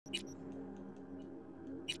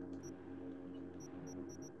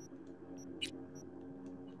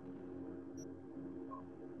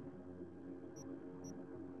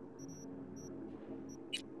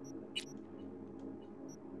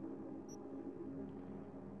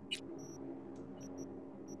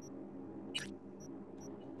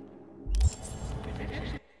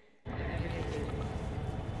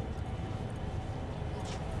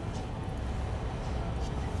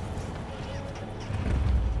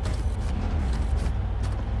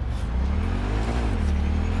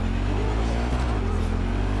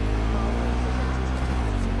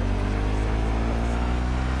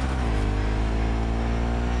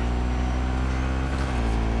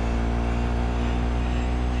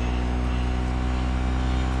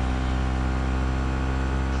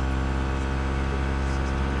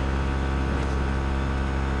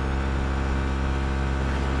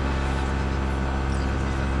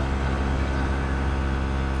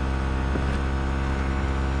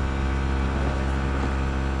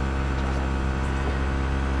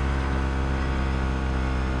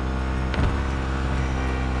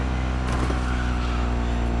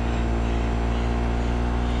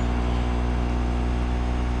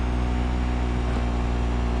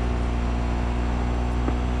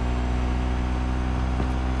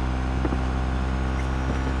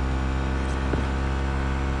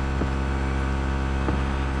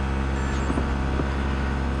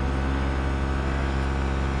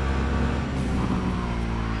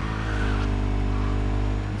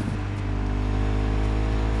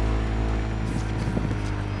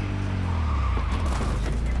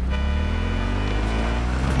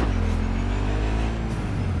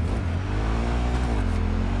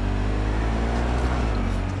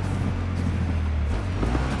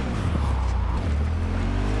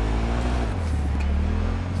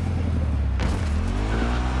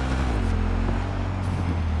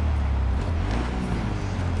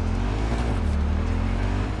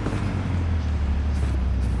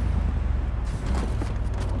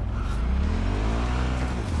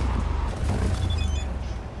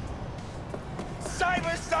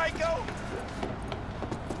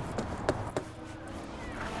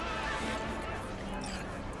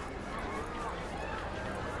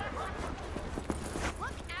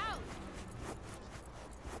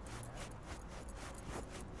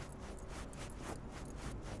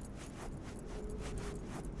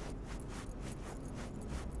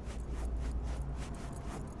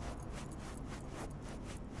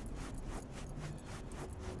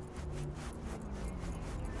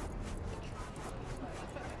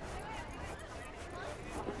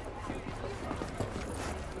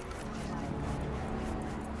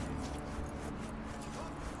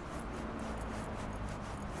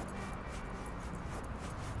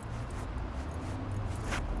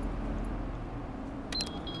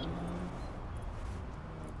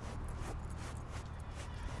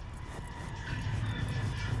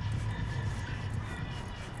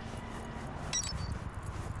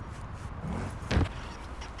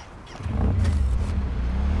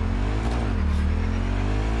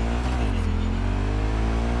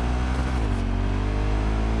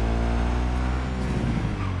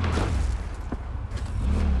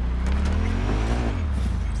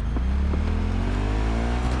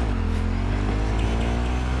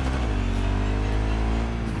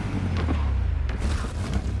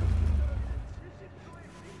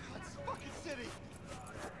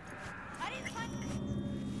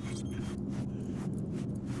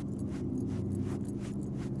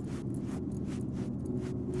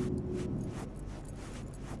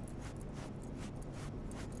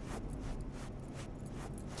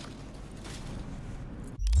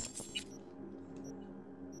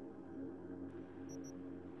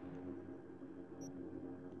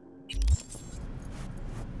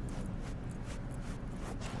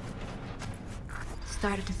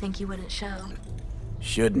started to think you wouldn't show.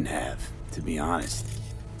 Shouldn't have, to be honest.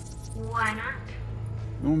 Why not?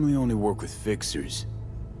 Normally only work with fixers.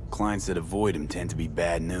 Clients that avoid him tend to be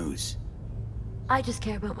bad news. I just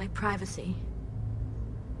care about my privacy.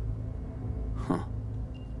 Huh.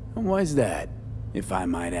 And why's that, if I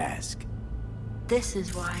might ask? This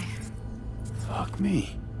is why. Fuck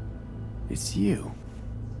me. It's you.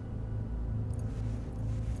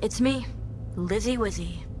 It's me, Lizzie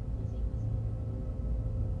Wizzy.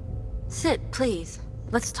 Sit, please.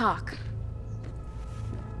 Let's talk.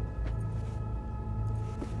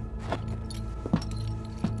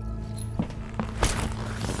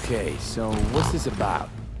 Okay, so what's this about?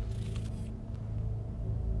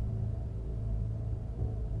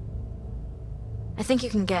 I think you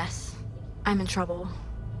can guess. I'm in trouble.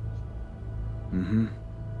 Mm-hmm.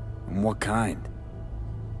 And what kind?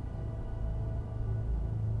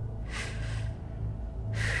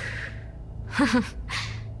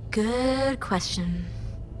 Good question.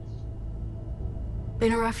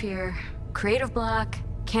 Been a rough year. Creative block.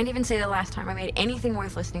 Can't even say the last time I made anything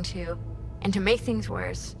worth listening to. And to make things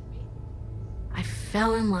worse, I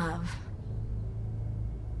fell in love.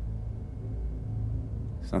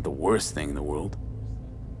 It's not the worst thing in the world.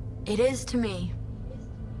 It is to me.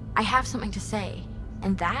 I have something to say,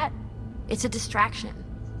 and that, it's a distraction.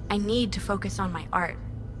 I need to focus on my art.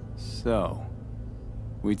 So,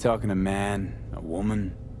 we talking a man, a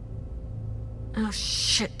woman? Oh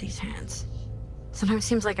shit, these hands. Sometimes it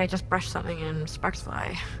seems like I just brush something and sparks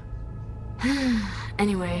fly.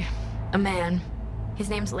 Anyway, a man. His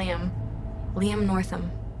name's Liam. Liam Northam.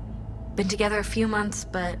 Been together a few months,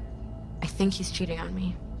 but I think he's cheating on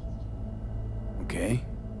me. Okay.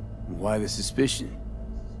 Why the suspicion?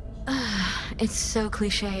 It's so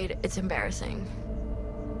cliched, it's embarrassing.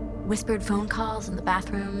 Whispered phone calls in the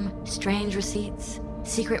bathroom, strange receipts,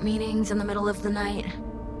 secret meetings in the middle of the night.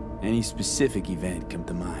 Any specific event come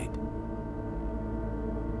to mind?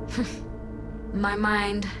 My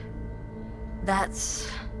mind, that's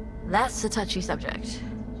a touchy subject.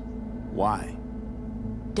 Why?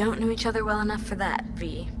 Don't know each other well enough for that,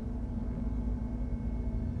 V.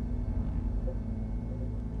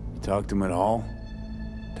 You talk to him at all?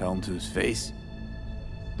 Tell him to his face?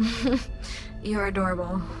 You're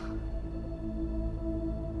adorable.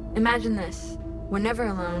 Imagine this. We're never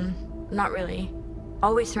alone. Not really.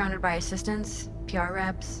 Always surrounded by assistants, PR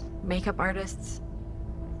reps, makeup artists.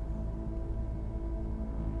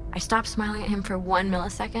 I stop smiling at him for 1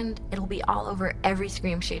 millisecond, it'll be all over every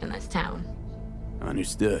scream sheet in this town.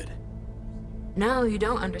 Understood. No, you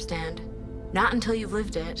don't understand. Not until you've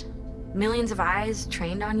lived it. Millions of eyes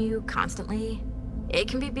trained on you constantly. It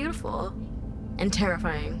can be beautiful and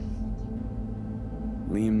terrifying.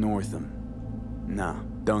 Liam Northam. Nah,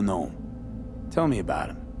 don't know him. Tell me about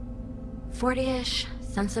him. 40-ish,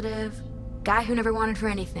 sensitive, guy who never wanted for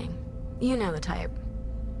anything. You know the type.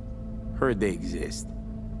 Heard they exist.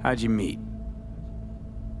 How'd you meet?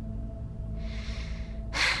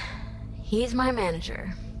 He's my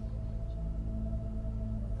manager.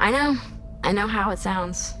 I know how it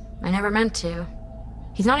sounds. I never meant to.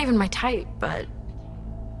 He's not even my type, but...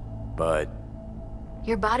 But?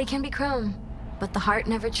 Your body can be chrome, but the heart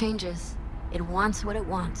never changes. It wants what it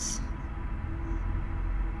wants.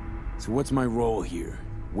 So what's my role here?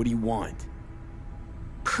 What do you want?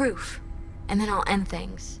 Proof. And then I'll end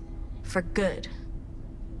things. For good.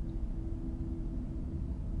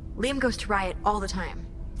 Liam goes to Riot all the time.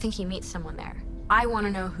 Think he meets someone there. I want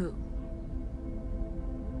to know who.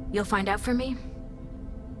 You'll find out for me?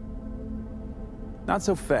 Not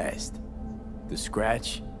so fast. The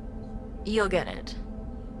scratch? You'll get it.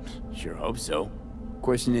 Sure hope so.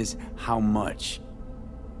 Question is, how much?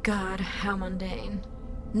 God, how mundane.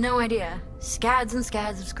 No idea. Scads and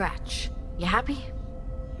scads of scratch. You happy?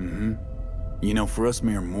 Mm-hmm. You know, for us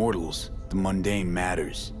mere mortals, the mundane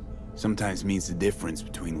matters. Sometimes means the difference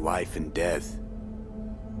between life and death.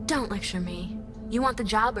 Don't lecture me. You want the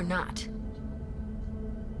job or not?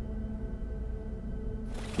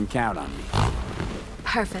 Can count on me.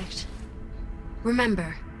 Perfect.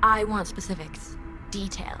 Remember, I want specifics.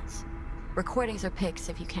 Details. Recordings or pics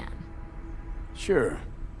if you can. Sure.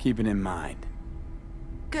 Keep it in mind.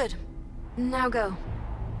 Good. Now go.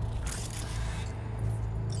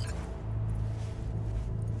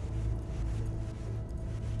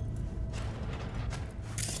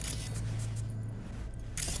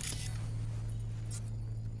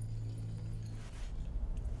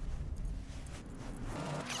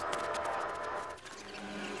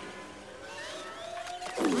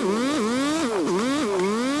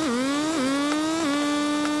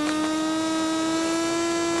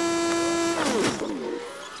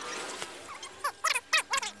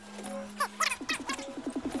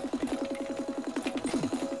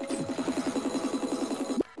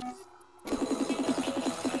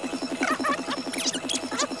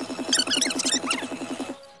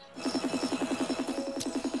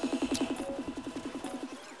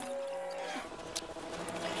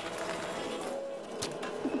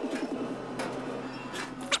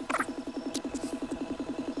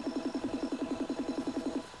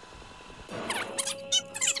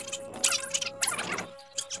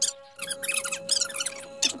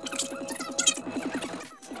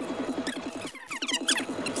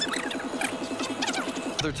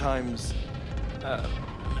 sometimes...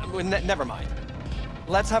 never mind.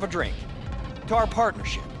 Let's have a drink. To our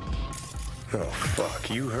partnership. Oh, fuck.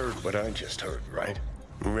 You heard what I just heard, right?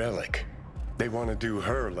 Relic. They want to do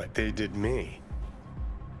her like they did me.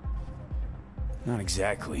 Not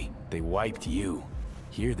exactly. They wiped you.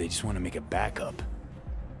 Here, they just want to make a backup.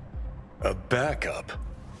 A backup?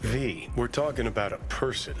 V, we're talking about a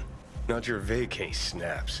person, not your vacay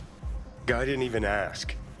snaps. Guy didn't even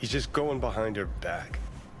ask. He's just going behind her back.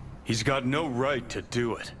 He's got no right to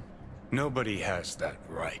do it. Nobody has that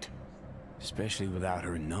right. Especially without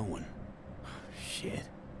her knowing. Shit.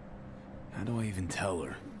 How do I even tell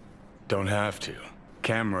her? Don't have to.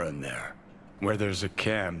 Camera in there. Where there's a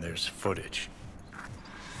cam, there's footage.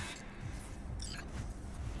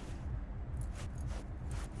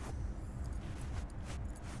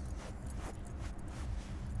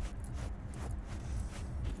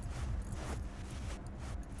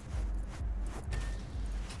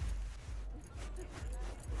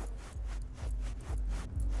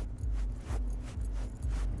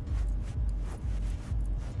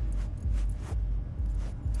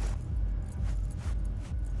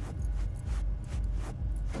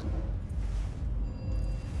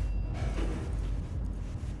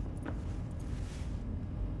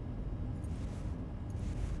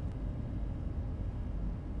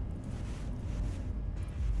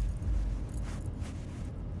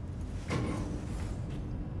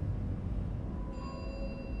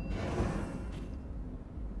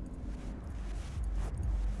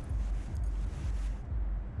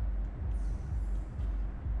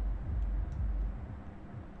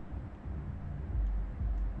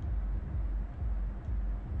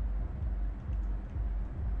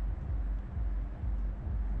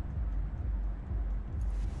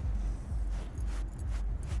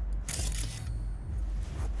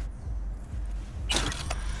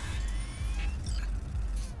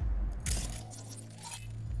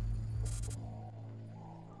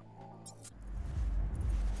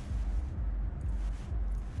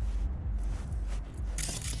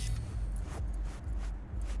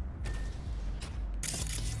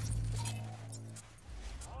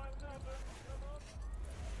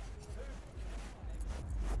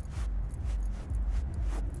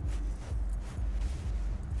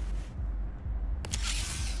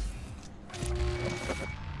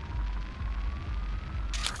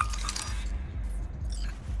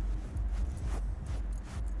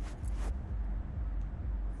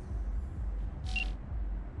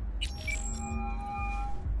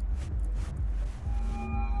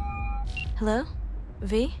 Hello?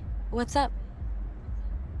 V? What's up?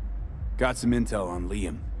 Got some intel on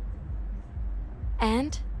Liam.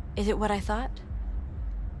 And? Is it what I thought?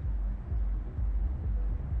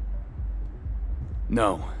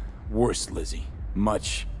 No. Worse, Lizzie.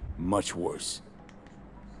 Much, much worse.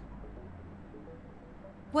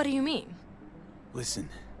 What do you mean? Listen,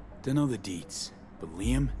 don't know the deets, but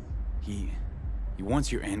Liam, he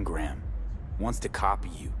wants your engram. Wants to copy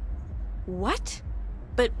you. What?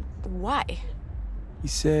 But why? He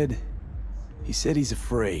said he's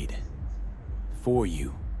afraid. For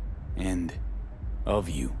you. And of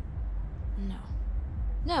you. No.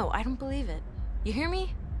 No, I don't believe it. You hear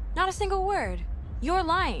me? Not a single word. You're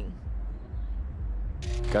lying.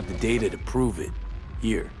 Got the data to prove it.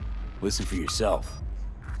 Here, listen for yourself.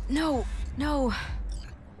 No, no.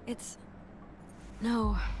 It's...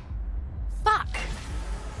 No. Fuck!